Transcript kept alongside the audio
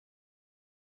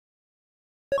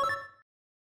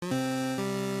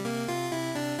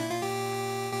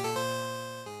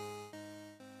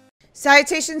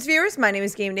Salutations viewers, my name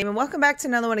is GameDame and welcome back to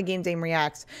another one of GameDame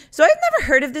Reacts. So I've never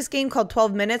heard of this game called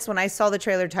 12 Minutes. When I saw the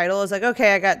trailer title, I was like,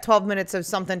 okay, I got 12 minutes of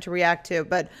something to react to.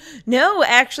 But no,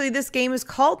 actually this game is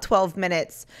called 12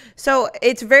 Minutes. So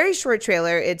it's a very short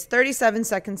trailer. It's 37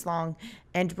 seconds long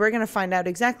and we're going to find out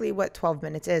exactly what 12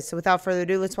 Minutes is. So without further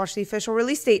ado, let's watch the official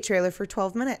release date trailer for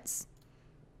 12 Minutes.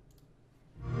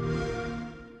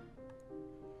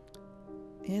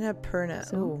 Annapurna.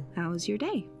 So, how was your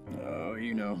day? Oh,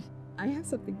 you know. I have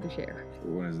something to share.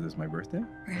 What is this, my birthday?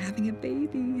 We're having a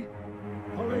baby.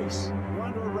 Police, you're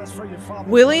under arrest for your father.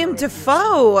 William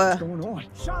Dafoe. What's going on?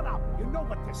 Shut up! You know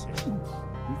what this is.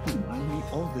 You've been lying to me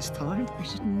all this time? I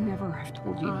should never have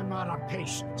told you. I'm out of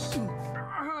patience.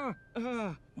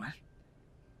 What? I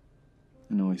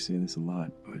know I say this a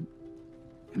lot, but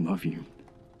I love you.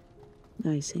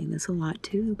 I say this a lot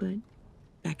too, but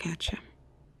back at you.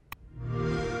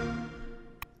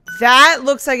 That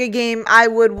looks like a game I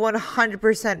would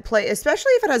 100% play,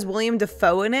 especially if it has William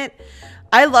Dafoe in it.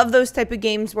 I love those type of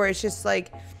games where it's just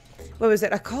like, what was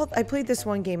it? I played this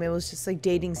one game. It was just like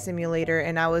dating simulator,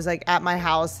 and I was like at my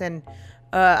house and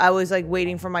I was like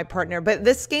waiting for my partner. But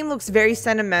this game looks very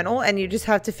sentimental, and you just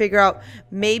have to figure out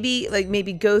maybe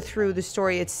go through the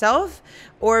story itself,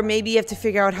 or maybe you have to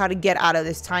figure out how to get out of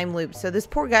this time loop. So this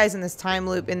poor guy's in this time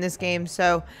loop in this game.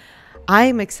 So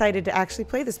I'm excited to actually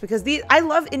play this because I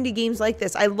love indie games like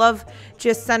this. I love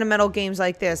just sentimental games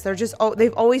like this.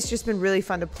 They've always just been really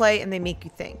fun to play, and they make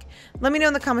you think. Let me know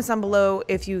in the comments down below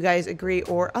if you guys agree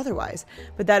or otherwise.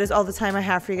 But that is all the time I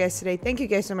have for you guys today. Thank you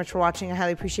guys so much for watching. I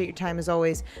highly appreciate your time as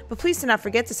always. But please do not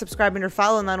forget to subscribe and or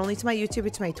follow not only to my YouTube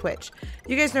but to my Twitch.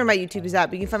 You guys know where my YouTube is at,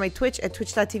 but you can find my Twitch at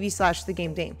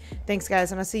twitch.tv/thegamedame. Thanks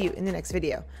guys, and I'll see you in the next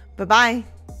video. Bye bye.